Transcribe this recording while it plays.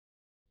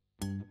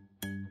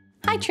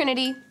Hi,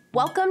 Trinity.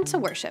 Welcome to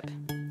worship.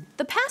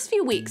 The past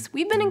few weeks,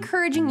 we've been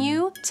encouraging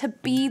you to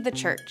be the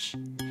church.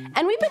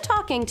 And we've been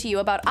talking to you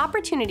about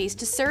opportunities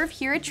to serve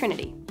here at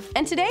Trinity.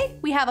 And today,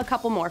 we have a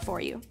couple more for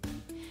you.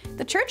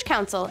 The Church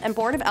Council and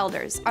Board of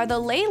Elders are the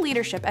lay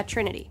leadership at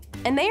Trinity,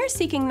 and they are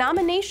seeking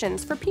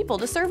nominations for people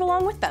to serve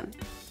along with them.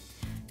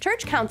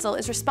 Church Council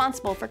is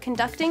responsible for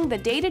conducting the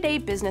day-to-day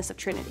business of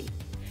Trinity.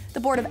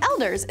 The Board of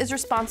Elders is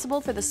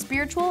responsible for the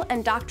spiritual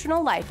and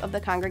doctrinal life of the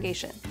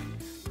congregation.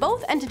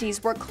 Both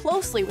entities work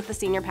closely with the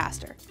senior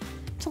pastor.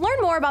 To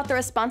learn more about the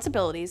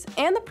responsibilities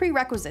and the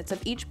prerequisites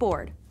of each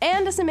board,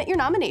 and to submit your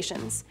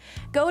nominations,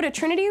 go to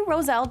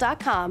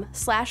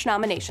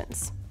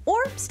trinityroselle.com/nominations,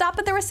 or stop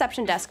at the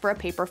reception desk for a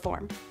paper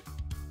form.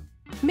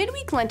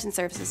 Midweek Lenten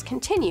services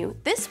continue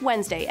this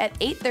Wednesday at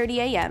 8:30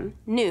 a.m.,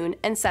 noon,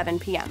 and 7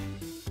 p.m.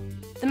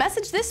 The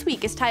message this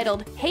week is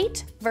titled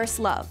Hate vs.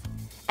 Love,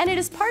 and it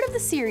is part of the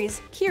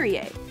series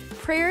Kyrie,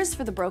 Prayers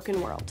for the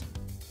Broken World.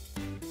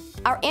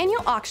 Our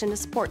annual auction to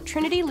support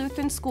Trinity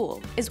Lutheran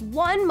School is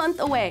 1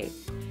 month away.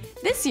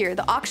 This year,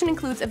 the auction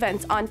includes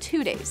events on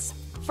 2 days.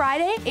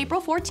 Friday,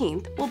 April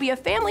 14th, will be a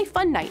family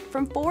fun night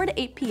from 4 to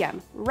 8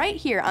 p.m. right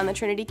here on the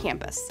Trinity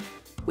campus.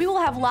 We will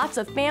have lots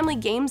of family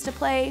games to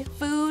play,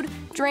 food,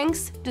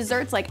 drinks,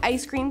 desserts like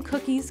ice cream,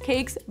 cookies,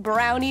 cakes,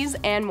 brownies,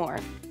 and more.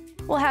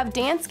 We'll have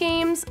dance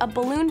games, a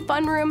balloon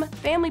fun room,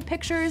 family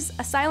pictures,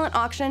 a silent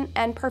auction,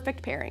 and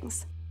perfect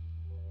pairings.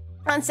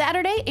 On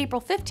Saturday, April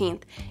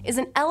 15th, is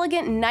an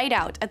elegant night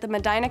out at the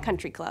Medina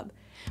Country Club,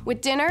 with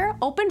dinner,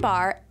 open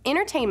bar,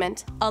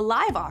 entertainment, a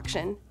live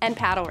auction, and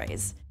paddle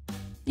race.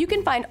 You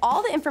can find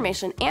all the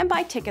information and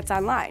buy tickets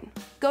online.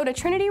 Go to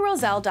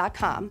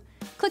trinityroselle.com,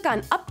 click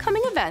on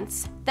Upcoming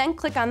Events, then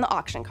click on the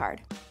auction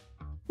card.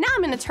 Now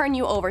I'm going to turn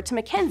you over to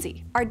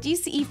Mackenzie, our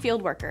DCE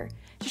field worker,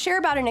 to share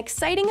about an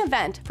exciting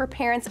event for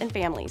parents and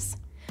families.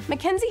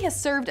 Mackenzie has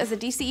served as a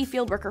DCE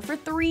field worker for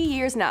 3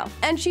 years now,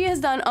 and she has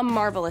done a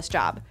marvelous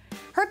job.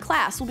 Her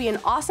class will be an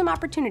awesome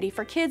opportunity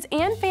for kids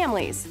and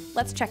families.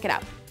 Let's check it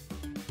out.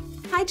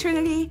 Hi,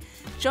 Trinity.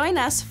 Join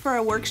us for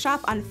a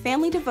workshop on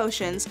family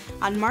devotions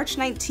on March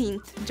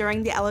 19th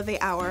during the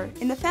Elevate Hour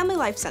in the Family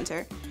Life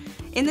Center.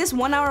 In this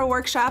 1-hour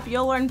workshop,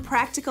 you'll learn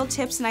practical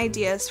tips and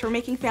ideas for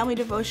making family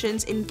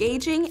devotions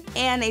engaging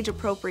and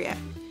age-appropriate.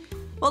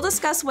 We'll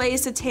discuss ways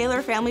to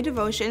tailor family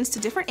devotions to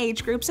different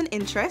age groups and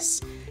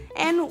interests,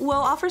 and we'll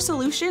offer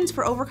solutions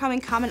for overcoming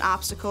common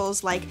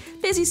obstacles like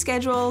busy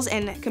schedules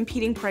and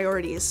competing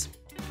priorities.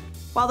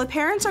 While the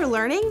parents are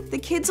learning, the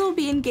kids will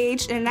be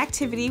engaged in an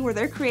activity where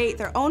they create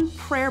their own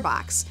prayer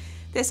box.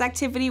 This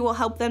activity will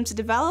help them to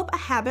develop a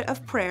habit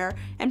of prayer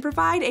and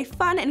provide a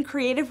fun and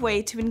creative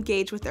way to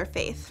engage with their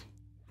faith.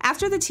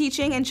 After the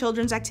teaching and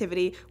children's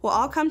activity, we'll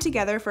all come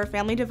together for a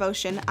family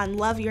devotion on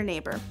Love Your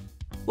Neighbor.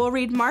 We'll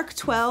read Mark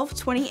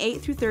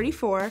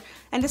 12:28-34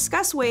 and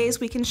discuss ways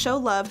we can show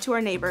love to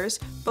our neighbors,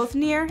 both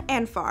near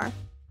and far.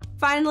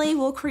 Finally,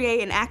 we'll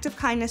create an act of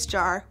kindness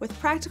jar with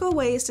practical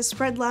ways to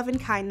spread love and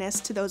kindness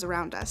to those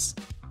around us.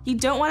 You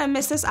don't want to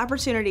miss this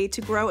opportunity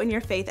to grow in your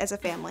faith as a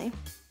family.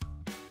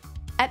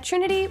 At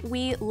Trinity,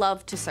 we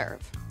love to serve.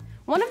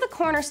 One of the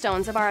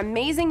cornerstones of our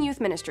amazing youth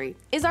ministry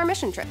is our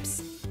mission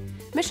trips.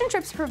 Mission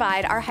trips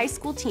provide our high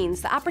school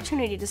teens the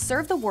opportunity to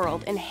serve the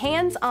world in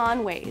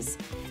hands-on ways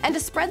and to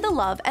spread the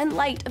love and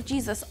light of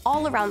Jesus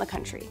all around the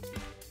country.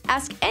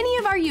 Ask any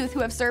of our youth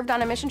who have served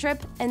on a mission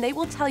trip, and they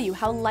will tell you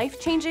how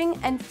life-changing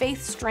and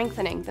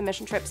faith-strengthening the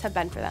mission trips have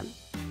been for them.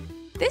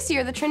 This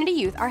year, the Trinity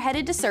youth are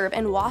headed to serve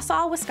in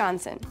Wausau,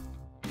 Wisconsin.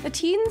 The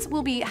teens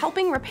will be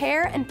helping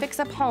repair and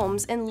fix up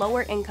homes in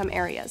lower-income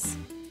areas.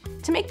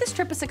 To make this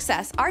trip a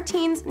success, our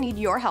teens need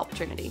your help,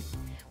 Trinity.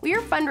 We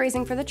are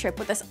fundraising for the trip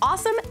with this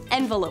awesome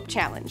envelope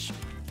challenge.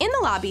 In the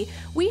lobby,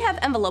 we have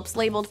envelopes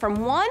labeled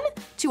from 1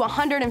 to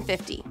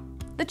 150.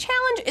 The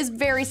challenge is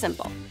very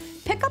simple.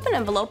 Pick up an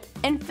envelope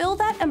and fill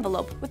that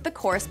envelope with the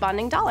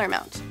corresponding dollar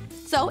amount.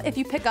 So if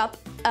you pick up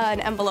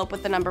an envelope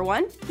with the number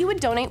 1, you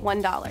would donate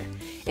 $1.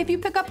 If you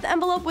pick up the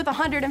envelope with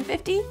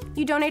 150,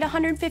 you donate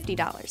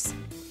 $150.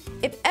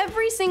 If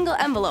every single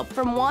envelope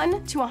from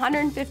 1 to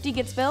 150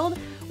 gets filled,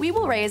 we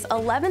will raise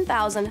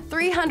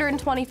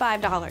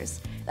 $11,325.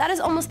 That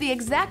is almost the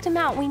exact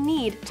amount we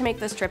need to make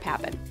this trip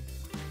happen.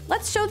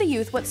 Let's show the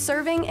youth what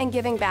serving and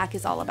giving back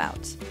is all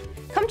about.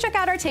 Come check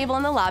out our table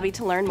in the lobby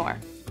to learn more.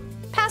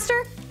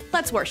 Pastor,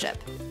 let's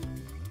worship.